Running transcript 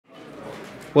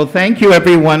Well, thank you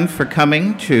everyone for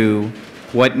coming to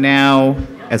what now,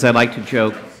 as I like to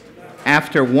joke,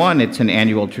 after one it's an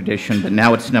annual tradition, but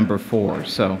now it's number 4.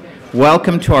 So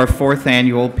welcome to our 4th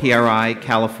annual PRI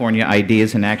California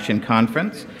Ideas in Action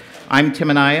Conference. I'm Tim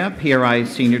Anaya, PRI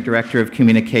Senior Director of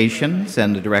Communications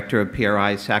and the Director of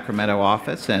PRI Sacramento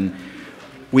office, and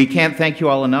we can't thank you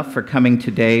all enough for coming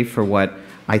today for what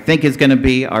I think is going to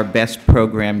be our best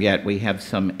program yet. We have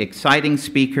some exciting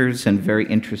speakers and very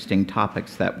interesting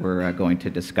topics that we're going to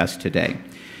discuss today.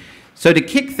 So to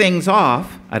kick things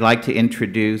off, I'd like to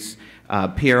introduce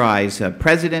PRI's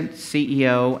President,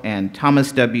 CEO, and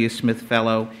Thomas W. Smith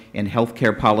Fellow in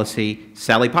Healthcare Policy,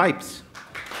 Sally Pipes.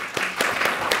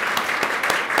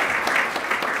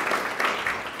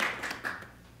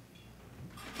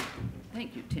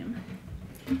 Thank you, Tim.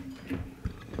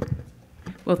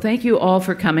 Well, thank you all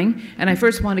for coming. And I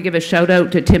first want to give a shout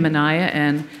out to Tim Anaya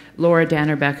and Laura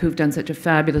Dannerbeck, who've done such a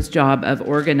fabulous job of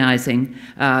organizing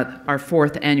our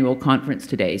 4th annual conference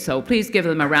today. So please give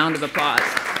them a round of applause.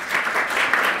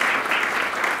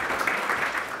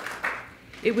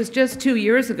 It was just 2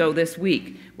 years ago this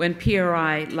week when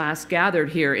PRI last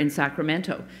gathered here in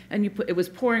Sacramento. And it was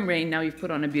pouring rain, now you've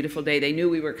put on a beautiful day. They knew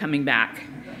we were coming back.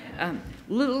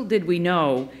 Little did we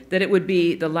know that it would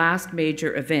be the last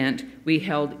major event we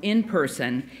held in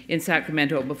person in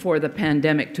Sacramento before the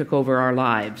pandemic took over our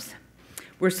lives.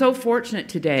 We're so fortunate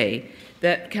today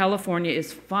that California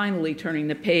is finally turning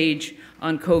the page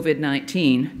on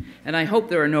COVID-19, and I hope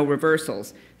there are no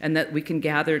reversals and that we can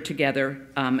gather together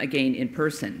again in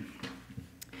person.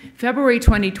 February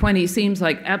 2020 seems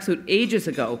like absolute ages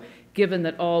ago, given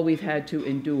that all we've had to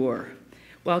endure.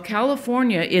 While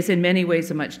California is in many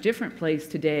ways a much different place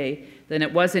today than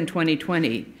it was in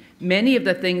 2020, many of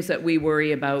the things that we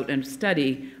worry about and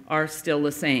study are still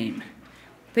the same.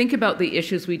 Think about the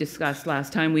issues we discussed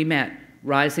last time we met: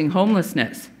 rising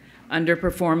homelessness,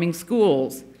 underperforming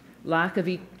schools, lack of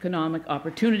economic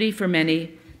opportunity for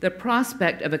many, the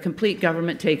prospect of a complete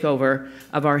government takeover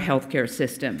of our healthcare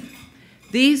system.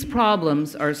 These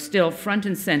problems are still front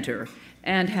and center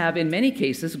and have, in many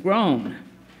cases, grown.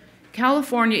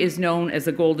 California is known as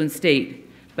a golden state,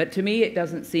 but to me it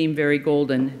doesn't seem very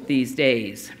golden these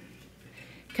days.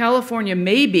 California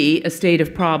may be a state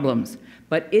of problems,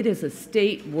 but it is a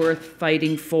state worth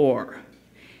fighting for.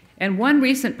 And one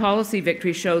recent policy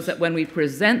victory shows that when we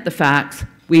present the facts,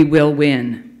 we will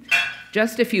win.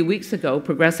 Just a few weeks ago,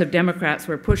 progressive Democrats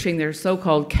were pushing their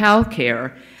so-called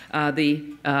CalCare, the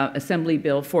Assembly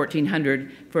Bill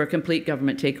 1400, for a complete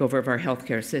government takeover of our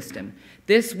healthcare system.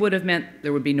 This would have meant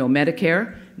there would be no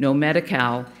Medicare, no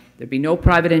Medi-Cal, there'd be no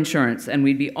private insurance, and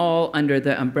we'd be all under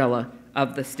the umbrella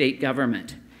of the state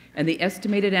government. And the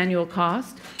estimated annual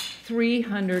cost?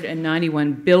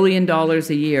 $391 billion a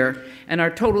year, and our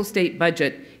total state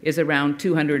budget is around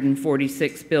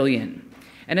 $246 billion.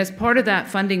 And as part of that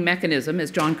funding mechanism,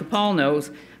 as John Capal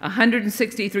knows,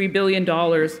 $163 billion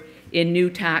in new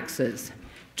taxes,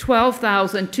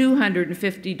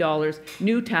 $12,250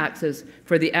 new taxes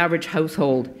for the average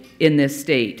household in this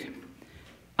state.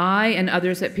 I and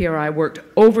others at PRI worked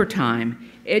overtime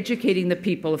educating the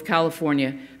people of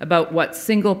California about what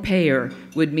single payer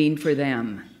would mean for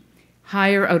them.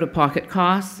 Higher out-of-pocket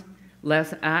costs,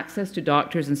 less access to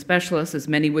doctors and specialists, as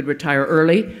many would retire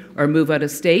early or move out of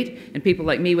state, and people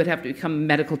like me would have to become a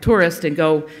medical tourist and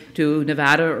go to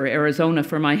Nevada or Arizona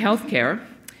for my health care.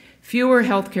 Fewer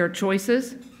healthcare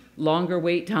choices, longer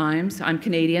wait times. I'm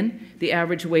Canadian. The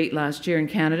average wait last year in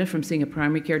Canada from seeing a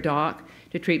primary care doc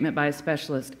to treatment by a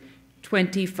specialist,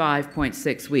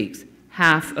 25.6 weeks,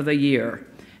 half of a year,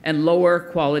 and lower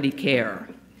quality care.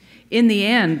 In the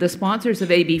end, the sponsors of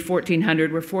AB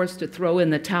 1400 were forced to throw in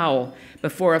the towel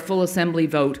before a full assembly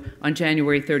vote on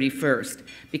January 31st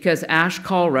because Ash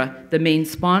Kalra, the main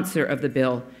sponsor of the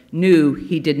bill, knew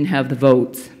he didn't have the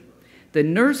votes. The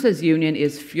nurses union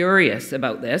is furious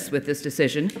about this, with this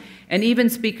decision, and even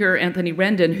Speaker Anthony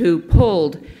Rendon, who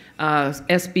pulled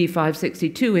SB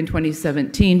 562 in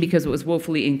 2017 because it was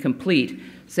woefully incomplete,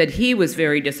 said he was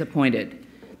very disappointed.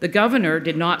 The governor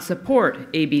did not support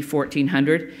AB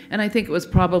 1400, and I think it was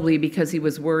probably because he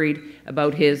was worried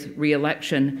about his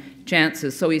re-election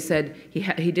chances. So he said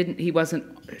he wasn't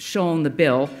shown the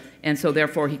bill, and so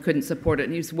therefore he couldn't support it,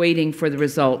 and he was waiting for the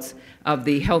results of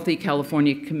the Healthy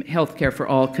California Healthcare for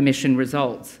All Commission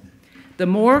results. The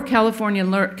more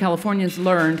Californians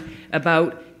learned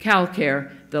about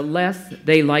CalCare, the less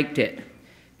they liked it.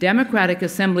 Democratic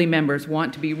Assembly members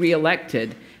want to be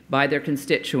re-elected by their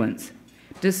constituents.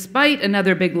 Despite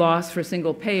another big loss for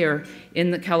single payer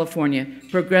in California,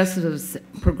 progressives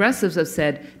have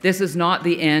said this is not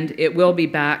the end, it will be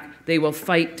back, they will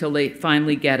fight till they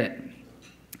finally get it.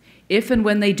 if and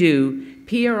when they do,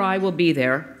 PRI will be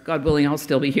there, God willing I'll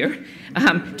still be here,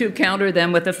 to counter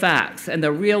them with the facts and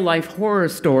the real-life horror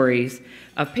stories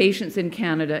of patients in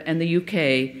Canada and the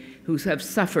UK who have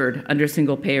suffered under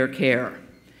single-payer care.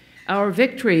 Our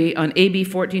victory on AB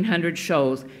 1400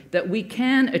 shows that we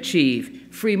can achieve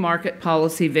free market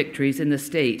policy victories in the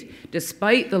state,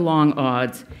 despite the long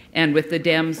odds, and with the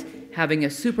Dems having a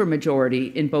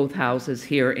supermajority in both houses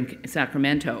here in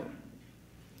Sacramento.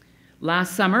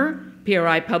 Last summer,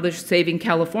 PRI published Saving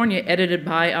California, edited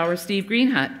by our Steve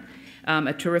Greenhut,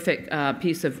 a terrific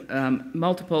piece of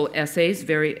multiple essays,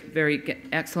 very, very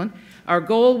excellent. Our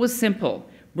goal was simple,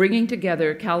 bringing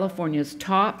together California's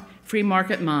top free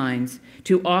market minds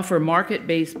to offer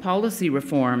market-based policy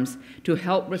reforms to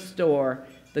help restore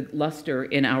the luster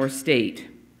in our state.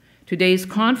 Today's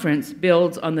conference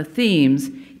builds on the themes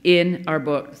in our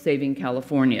book, Saving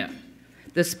California.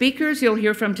 The speakers you'll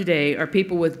hear from today are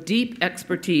people with deep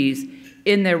expertise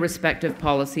in their respective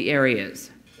policy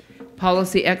areas.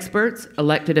 Policy experts,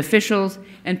 elected officials,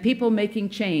 and people making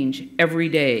change every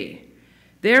day.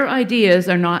 Their ideas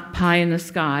are not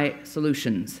pie-in-the-sky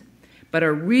solutions, but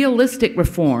are realistic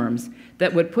reforms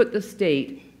that would put the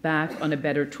state back on a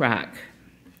better track.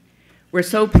 We're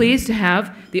so pleased to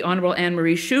have the Honorable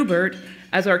Anne-Marie Schubert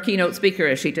as our keynote speaker,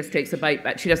 as she just takes a bite,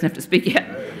 but she doesn't have to speak yet.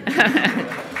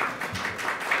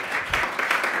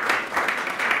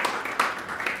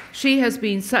 She has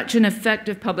been such an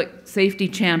effective public safety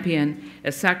champion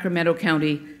as Sacramento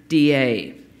County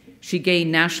DA. She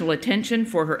gained national attention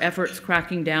for her efforts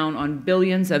cracking down on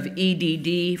billions of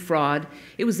EDD fraud.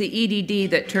 It was the EDD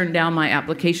that turned down my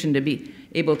application to be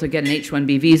able to get an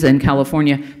H-1B visa in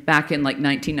California back in like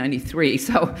 1993.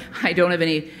 So I don't have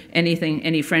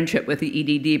any friendship with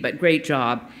the EDD, but great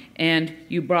job. And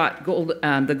you brought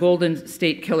the Golden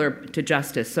State Killer to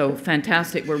justice. So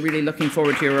fantastic. We're really looking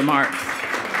forward to your remarks.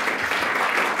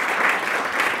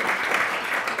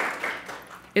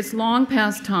 It's long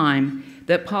past time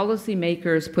that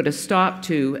policymakers put a stop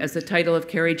to, as the title of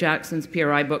Carrie Jackson's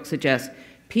PRI book suggests,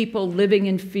 people living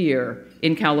in fear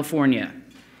in California.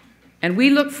 And we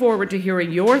look forward to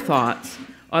hearing your thoughts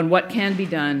on what can be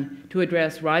done to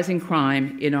address rising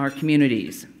crime in our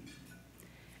communities.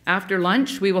 After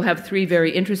lunch, we will have three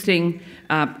very interesting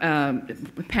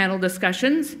panel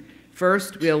discussions.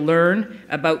 First, we'll learn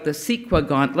about the CEQA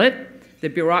gauntlet, the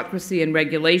bureaucracy and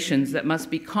regulations that must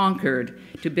be conquered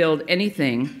to build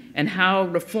anything, and how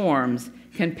reforms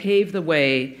can pave the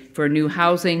way for new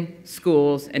housing,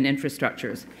 schools, and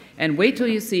infrastructures. And wait till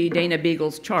you see Dana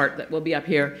Beagle's chart that will be up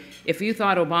here. If you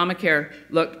thought Obamacare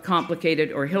looked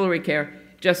complicated or Hillary Care,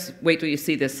 just wait till you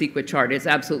see this CEQA chart. It's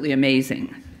absolutely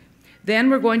amazing.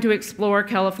 Then we're going to explore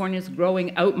California's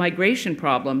growing out-migration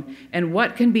problem and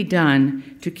what can be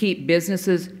done to keep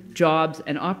businesses, jobs,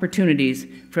 and opportunities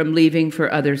from leaving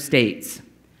for other states.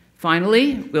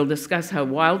 Finally, we'll discuss how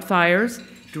wildfires,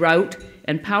 drought,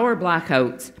 and power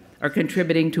blackouts are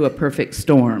contributing to a perfect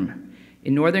storm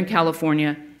in Northern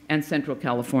California and Central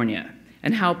California,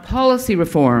 and how policy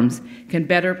reforms can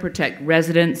better protect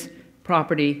residents,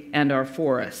 property, and our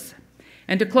forests.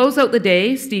 And to close out the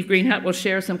day, Steve Greenhut will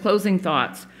share some closing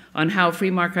thoughts on how free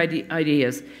market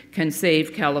ideas can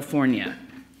save California.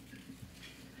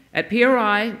 At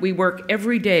PRI, we work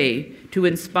every day to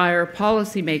inspire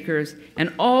policymakers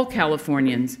and all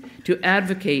Californians to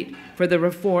advocate for the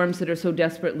reforms that are so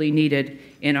desperately needed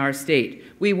in our state.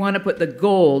 We want to put the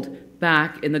gold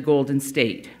back in the Golden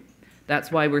State. That's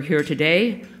why we're here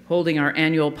today, holding our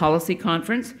annual policy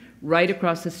conference right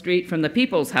across the street from the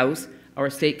People's House, our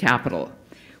state capitol.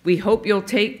 We hope you'll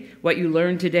take what you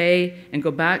learned today and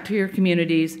go back to your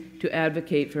communities to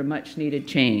advocate for much-needed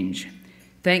change.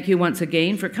 Thank you once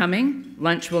again for coming.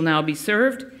 Lunch will now be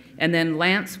served, and then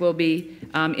Lance will be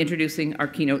introducing our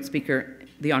keynote speaker,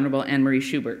 the Honorable Anne-Marie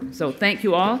Schubert. So thank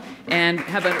you all, and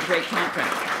have a great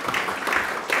conference.